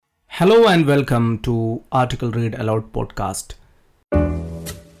Hello and welcome to Article Read Aloud podcast.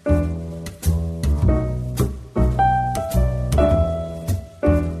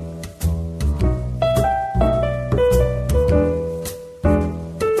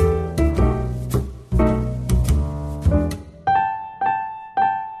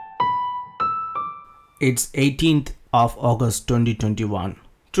 It's 18th of August 2021.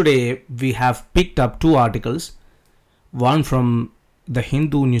 Today we have picked up two articles, one from the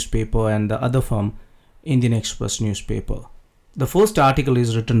Hindu newspaper and the other from Indian Express newspaper. The first article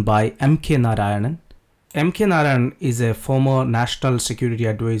is written by M.K. Narayanan. M.K. Narayanan is a former national security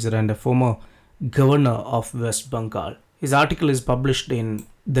advisor and a former governor of West Bengal. His article is published in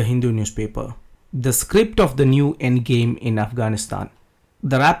the Hindu newspaper. The script of the new endgame in Afghanistan.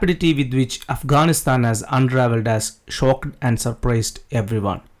 The rapidity with which Afghanistan has unraveled has shocked and surprised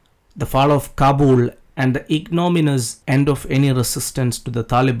everyone. The fall of Kabul and the ignominious end of any resistance to the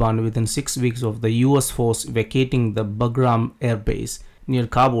Taliban within 6 weeks of the US force vacating the Bagram Air Base near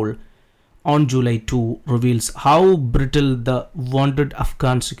Kabul on July 2 reveals how brittle the wounded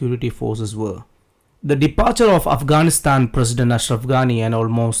Afghan security forces were. The departure of Afghanistan President Ashraf Ghani and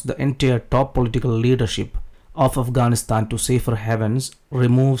almost the entire top political leadership of Afghanistan to safer heavens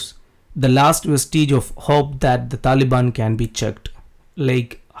removes the last vestige of hope that the Taliban can be checked.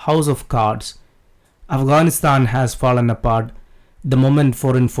 Like House of Cards, Afghanistan has fallen apart the moment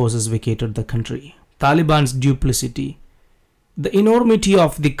foreign forces vacated the country. Taliban's duplicity. The enormity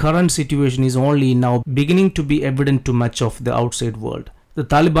of the current situation is only now beginning to be evident to much of the outside world. The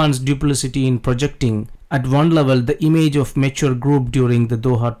Taliban's duplicity in projecting at one level the image of mature group during the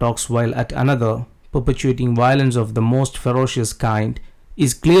Doha talks while at another perpetuating violence of the most ferocious kind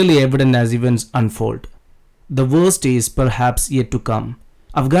is clearly evident as events unfold. The worst is perhaps yet to come.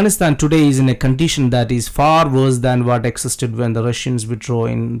 Afghanistan today is in a condition that is far worse than what existed when the Russians withdrew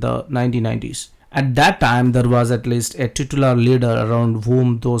in the 1990s. At that time, there was at least a titular leader around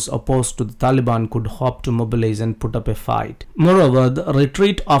whom those opposed to the Taliban could hope to mobilize and put up a fight. Moreover, the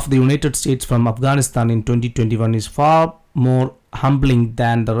retreat of the United States from Afghanistan in 2021 is far more humbling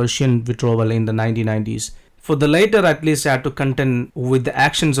than the Russian withdrawal in the 1990s. For the latter at least had to contend with the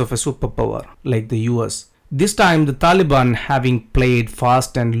actions of a superpower like the US. This time the Taliban, having played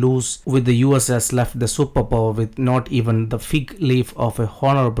fast and loose with the US, has left the superpower with not even the fig leaf of a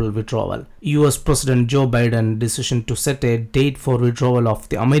honorable withdrawal. US President Joe Biden's decision to set a date for withdrawal of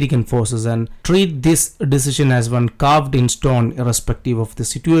the American forces and treat this decision as one carved in stone irrespective of the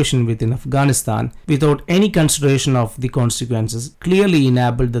situation within Afghanistan without any consideration of the consequences clearly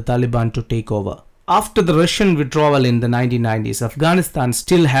enabled the Taliban to take over. After the Russian withdrawal in the 1990s, Afghanistan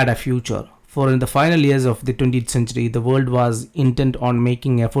still had a future. For in the final years of the 20th century, the world was intent on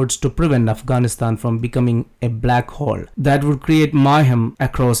making efforts to prevent Afghanistan from becoming a black hole that would create mayhem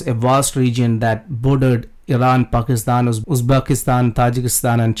across a vast region that bordered Iran, Pakistan, Uzbekistan,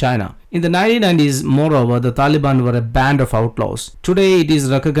 Tajikistan and China. In the 1990s, moreover, the Taliban were a band of outlaws. Today, it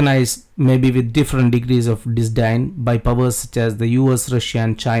is recognized, maybe with different degrees of disdain, by powers such as the US, Russia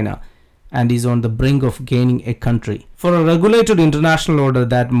and China, and is on the brink of gaining a country. For a regulated international order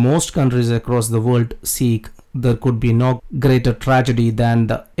that most countries across the world seek, there could be no greater tragedy than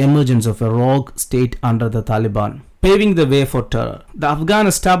the emergence of a rogue state under the Taliban, paving the way for terror. The Afghan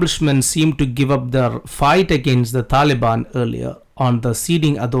establishment seemed to give up their fight against the Taliban earlier on the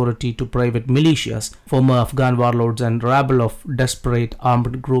ceding authority to private militias, former Afghan warlords and rabble of desperate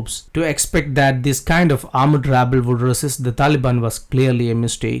armed groups. To expect that this kind of armed rabble would resist the Taliban was clearly a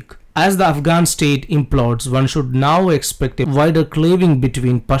mistake. As the Afghan state implodes, one should now expect a wider cleaving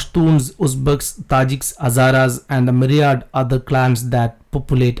between Pashtuns, Uzbeks, Tajiks, Hazaras and the myriad other clans that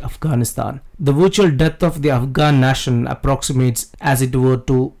populate Afghanistan. The virtual death of the Afghan nation approximates as it were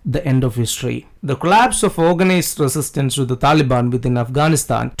to the end of history. The collapse of organized resistance to the Taliban within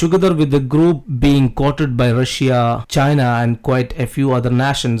Afghanistan, together with the group being courted by Russia, China and quite a few other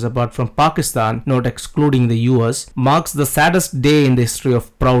nations apart from Pakistan, not excluding the US, marks the saddest day in the history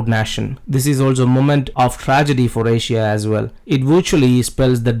of proud nation. This is also a moment of tragedy for Asia as well. It virtually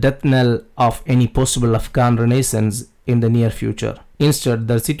spells the death knell of any possible Afghan renaissance in the near future. Instead,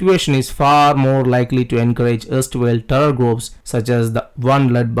 the situation is far more likely to encourage erstwhile terror groups such as the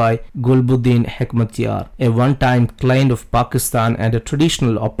one led by Gulbuddin Hekmatyar, a one-time client of Pakistan and a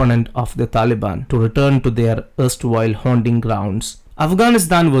traditional opponent of the Taliban, to return to their erstwhile haunting grounds.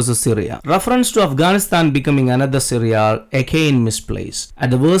 Afghanistan versus Syria. Reference to Afghanistan becoming another Syria are again misplaced. At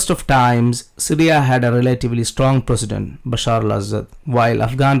the worst of times, Syria had a relatively strong president, Bashar al-Assad, while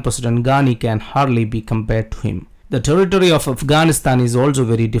Afghan President Ghani can hardly be compared to him. The territory of Afghanistan is also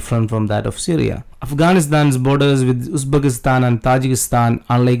very different from that of Syria. Afghanistan's borders with Uzbekistan and Tajikistan,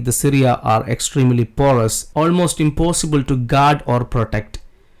 unlike the Syria, are extremely porous, almost impossible to guard or protect.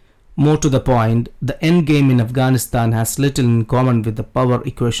 More to the point, the endgame in Afghanistan has little in common with the power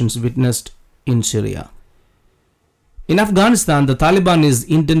equations witnessed in Syria. In Afghanistan, the Taliban is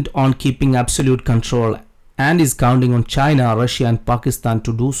intent on keeping absolute control and is counting on China, Russia, and Pakistan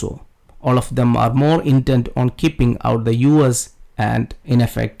to do so. All of them are more intent on keeping out the US and, in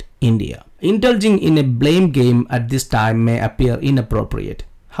effect, India. Indulging in a blame game at this time may appear inappropriate.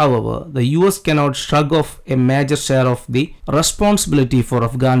 However, the US cannot shrug off a major share of the responsibility for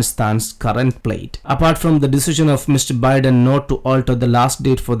Afghanistan's current plight. Apart from the decision of Mr. Biden not to alter the last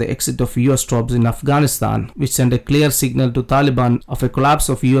date for the exit of US troops in Afghanistan, which sent a clear signal to Taliban of a collapse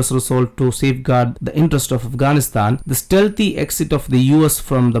of US resolve to safeguard the interest of Afghanistan, the stealthy exit of the US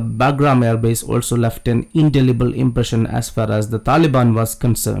from the Bagram airbase also left an indelible impression as far as the Taliban was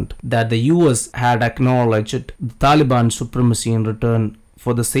concerned, that the US had acknowledged the Taliban's supremacy in return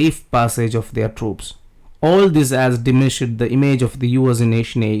for the safe passage of their troops. All this has diminished the image of the US in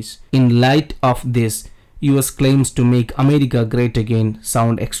Asian age. In light of this, US claims to make America great again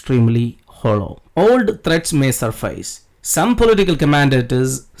sound extremely hollow. Old threats may surface. Some political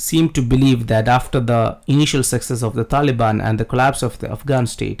commentators seem to believe that after the initial success of the Taliban and the collapse of the Afghan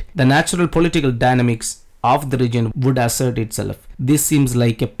state, the natural political dynamics of the region would assert itself. This seems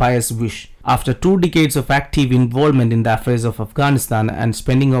like a pious wish. After 2 decades of active involvement in the affairs of Afghanistan and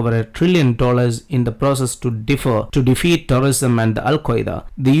spending over $1 trillion in the process to defeat terrorism and the Al-Qaeda,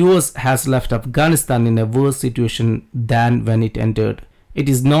 the US has left Afghanistan in a worse situation than when it entered. It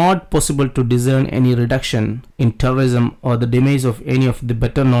is not possible to discern any reduction in terrorism or the demise of any of the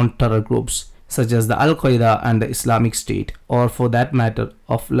better known terror groups, such as the Al-Qaeda and the Islamic State, or for that matter,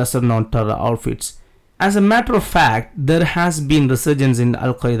 of lesser known terror outfits. As a matter of fact, there has been resurgence in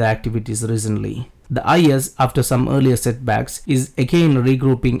Al-Qaeda activities recently. The IS, after some earlier setbacks, is again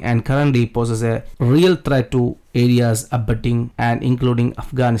regrouping and currently poses a real threat to areas abutting and including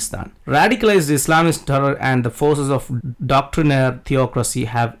Afghanistan. Radicalized Islamist terror and the forces of doctrinaire theocracy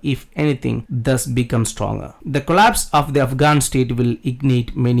have, if anything, thus become stronger. The collapse of the Afghan state will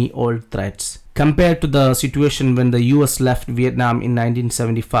ignite many old threats. Compared to the situation when the US left Vietnam in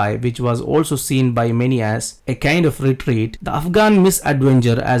 1975, which was also seen by many as a kind of retreat, the Afghan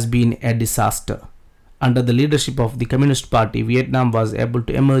misadventure has been a disaster. Under the leadership of the Communist Party, Vietnam was able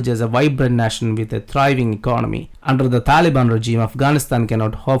to emerge as a vibrant nation with a thriving economy. Under the Taliban regime, Afghanistan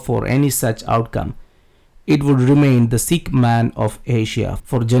cannot hope for any such outcome. It would remain the sick man of Asia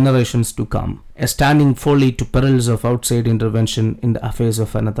for generations to come, standing fully to perils of outside intervention in the affairs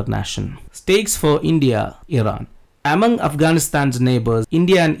of another nation. Stakes for India, Iran. Among Afghanistan's neighbors,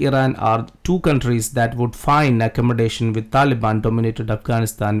 India and Iran are 2 countries that would find accommodation with Taliban-dominated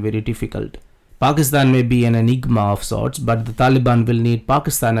Afghanistan very difficult. Pakistan may be an enigma of sorts, but the Taliban will need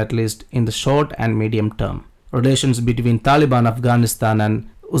Pakistan at least in the short and medium term. Relations between Taliban, Afghanistan and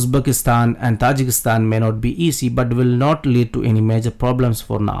Uzbekistan and Tajikistan may not be easy, but will not lead to any major problems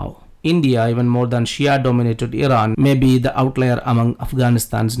for now. India, even more than Shia-dominated Iran, may be the outlier among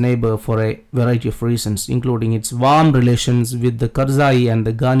Afghanistan's neighbor for a variety of reasons, including its warm relations with the Karzai and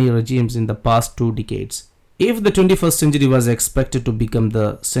the Ghani regimes in the past 2 decades. If the 21st century was expected to become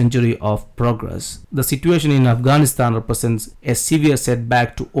the century of progress, the situation in Afghanistan represents a severe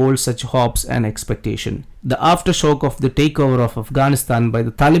setback to all such hopes and expectation. The aftershock of the takeover of Afghanistan by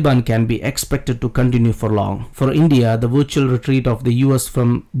the Taliban can be expected to continue for long. For India, the virtual retreat of the US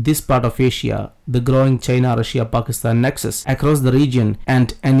from this part of Asia, the growing China-Russia-Pakistan nexus across the region,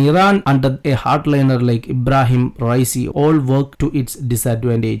 and an Iran under a hardliner like Ibrahim Raisi all work to its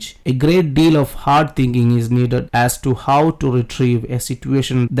disadvantage. A great deal of hard thinking is needed as to how to retrieve a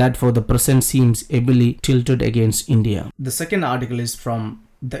situation that for the present seems heavily tilted against India. The second article is from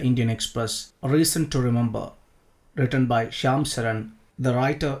The Indian Express, A Reason to Remember, written by Shyam Saran. The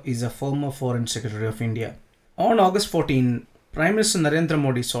writer is a former Foreign Secretary of India. On August 14, Prime Minister Narendra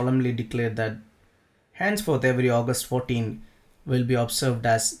Modi solemnly declared that henceforth every August 14 will be observed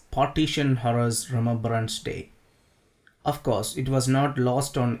as Partition Horrors Remembrance Day. Of course, it was not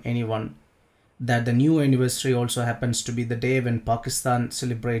lost on anyone that the new anniversary also happens to be the day when Pakistan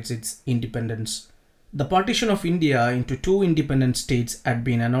celebrates its independence. The partition of India into 2 independent states had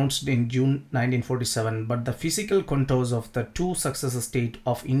been announced in June 1947, but the physical contours of the 2 successor states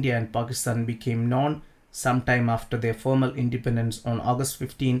of India and Pakistan became known sometime after their formal independence on August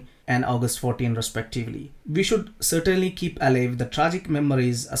 15 and August 14 respectively. We should certainly keep alive the tragic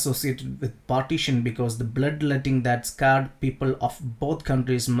memories associated with partition because the bloodletting that scarred people of both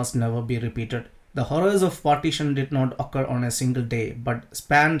countries must never be repeated. The horrors of partition did not occur on a single day, but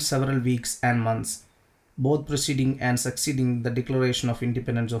spanned several weeks and months, both preceding and succeeding the declaration of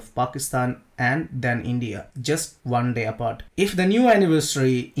independence of Pakistan and then India, just one day apart. If the new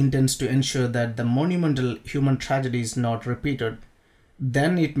anniversary intends to ensure that the monumental human tragedy is not repeated,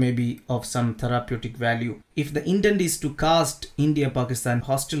 then it may be of some therapeutic value. If the intent is to cast India-Pakistan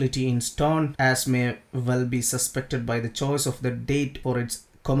hostility in stone, as may well be suspected by the choice of the date for its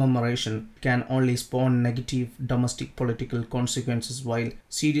commemoration, can only spawn negative domestic political consequences while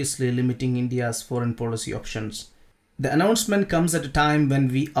seriously limiting India's foreign policy options. The announcement comes at a time when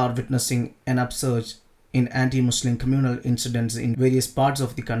we are witnessing an upsurge in anti-Muslim communal incidents in various parts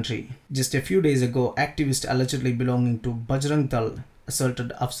of the country. Just a few days ago, activists allegedly belonging to Bajrang Dal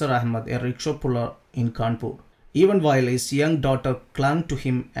assaulted Afsar Ahmad, a rickshaw puller in Kanpur. Even while his young daughter clung to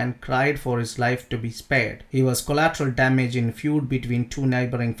him and cried for his life to be spared, he was collateral damage in feud between two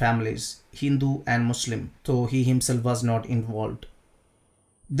neighboring families, Hindu and Muslim, though he himself was not involved.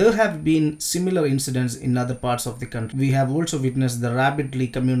 There have been similar incidents in other parts of the country. We have also witnessed the rabidly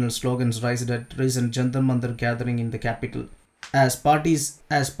communal slogans raised at recent Jantar Mantar gathering in the capital. As parties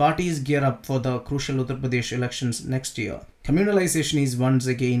gear up for the crucial Uttar Pradesh elections next year, communalization is once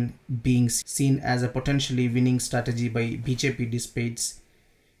again being seen as a potentially winning strategy by BJP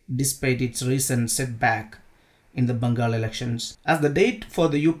despite its recent setback in the Bengal elections. As the date for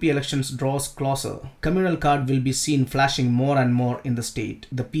the UP elections draws closer, communal card will be seen flashing more and more in the state.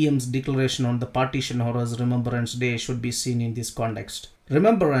 The PM's declaration on the Partition Horrors Remembrance Day should be seen in this context.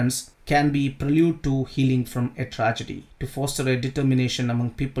 Remembrance can be prelude to healing from a tragedy, to foster a determination among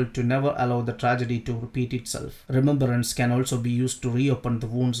people to never allow the tragedy to repeat itself. Remembrance can also be used to reopen the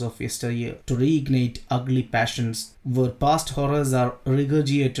wounds of yesteryear, to reignite ugly passions, where past horrors are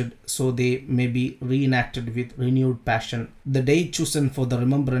regurgitated so they may be reenacted with renewed passion. The date chosen for the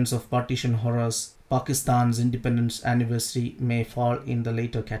remembrance of partition horrors, Pakistan's independence anniversary, may fall in the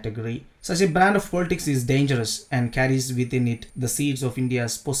later category. Such a brand of politics is dangerous and carries within it the seeds of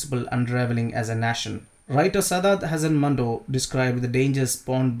India's possible unraveling as a nation. Writer Sadat Hasan Mando described the dangers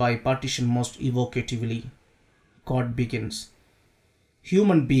spawned by partition most evocatively. Quote begins,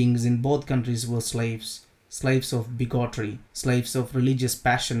 "Human beings in both countries were slaves, slaves of bigotry, slaves of religious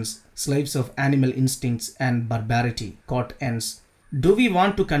passions, slaves of animal instincts and barbarity." Quote ends. Do we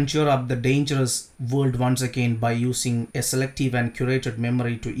want to conjure up the dangerous world once again by using a selective and curated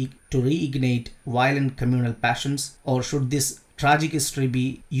memory to reignite violent communal passions? Or should this tragic history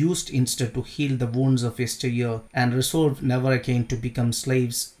be used instead to heal the wounds of yesteryear and resolve never again to become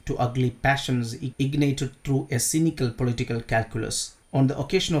slaves to ugly passions ignited through a cynical political calculus? On the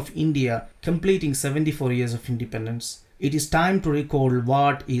occasion of India completing 74 years of independence, it is time to recall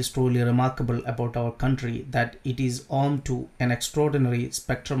what is truly remarkable about our country, that it is home to an extraordinary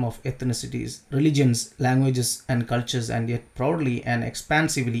spectrum of ethnicities, religions, languages and cultures, and yet proudly and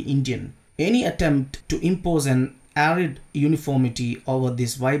expansively Indian. Any attempt to impose an arid uniformity over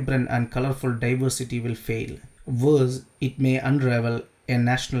this vibrant and colorful diversity will fail. Worse, it may unravel a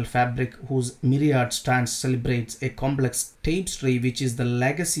national fabric whose myriad strands celebrates a complex tapestry which is the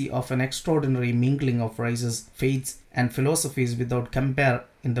legacy of an extraordinary mingling of races, faiths, and philosophies without compare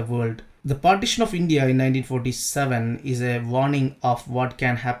in the world. The partition of India in 1947 is a warning of what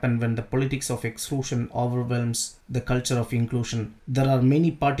can happen when the politics of exclusion overwhelms the culture of inclusion. There are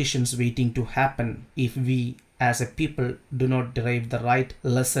many partitions waiting to happen if we as a people do not derive the right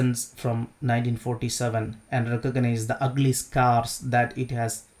lessons from 1947 and recognize the ugly scars that it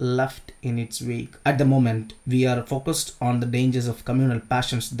has left in its wake. At the moment, we are focused on the dangers of communal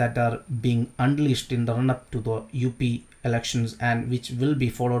passions that are being unleashed in the run-up to the UP elections and which will be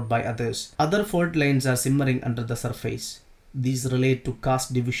followed by others. Other fault lines are simmering under the surface. These relate to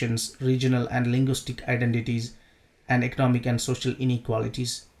caste divisions, regional and linguistic identities, and economic and social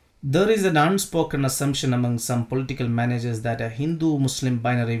inequalities. There is an unspoken assumption among some political managers that a Hindu-Muslim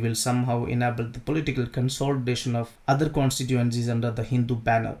binary will somehow enable the political consolidation of other constituencies under the Hindu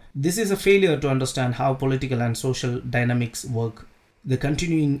banner. This is a failure to understand how political and social dynamics work. The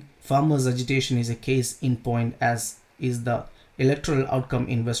continuing farmers' agitation is a case in point, as is the electoral outcome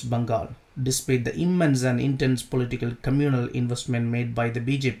in West Bengal, despite the immense and intense political communal investment made by the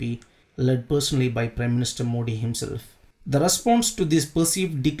BJP, led personally by Prime Minister Modi himself. The response to this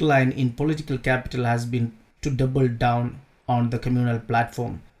perceived decline in political capital has been to double down on the communal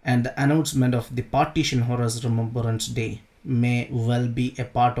platform, and the announcement of the Partition Horrors Remembrance Day may well be a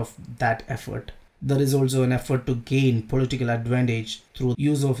part of that effort. There is also an effort to gain political advantage through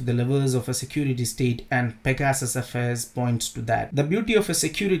use of the levers of a security state, and Pegasus affairs points to that. The beauty of a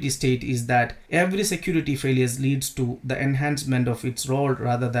security state is that every security failure leads to the enhancement of its role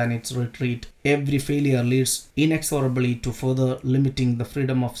rather than its retreat. Every failure leads inexorably to further limiting the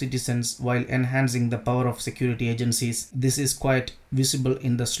freedom of citizens while enhancing the power of security agencies. This is quite visible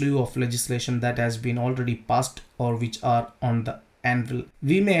in the slew of legislation that has been already passed or which are on the anvil.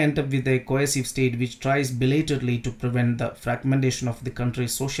 We may end up with a cohesive state which tries belatedly to prevent the fragmentation of the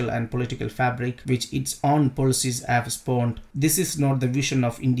country's social and political fabric, which its own policies have spawned. This is not the vision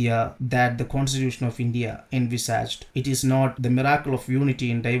of India that the Constitution of India envisaged. It is not the miracle of unity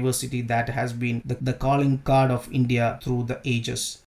in diversity that has been the calling card of India through the ages.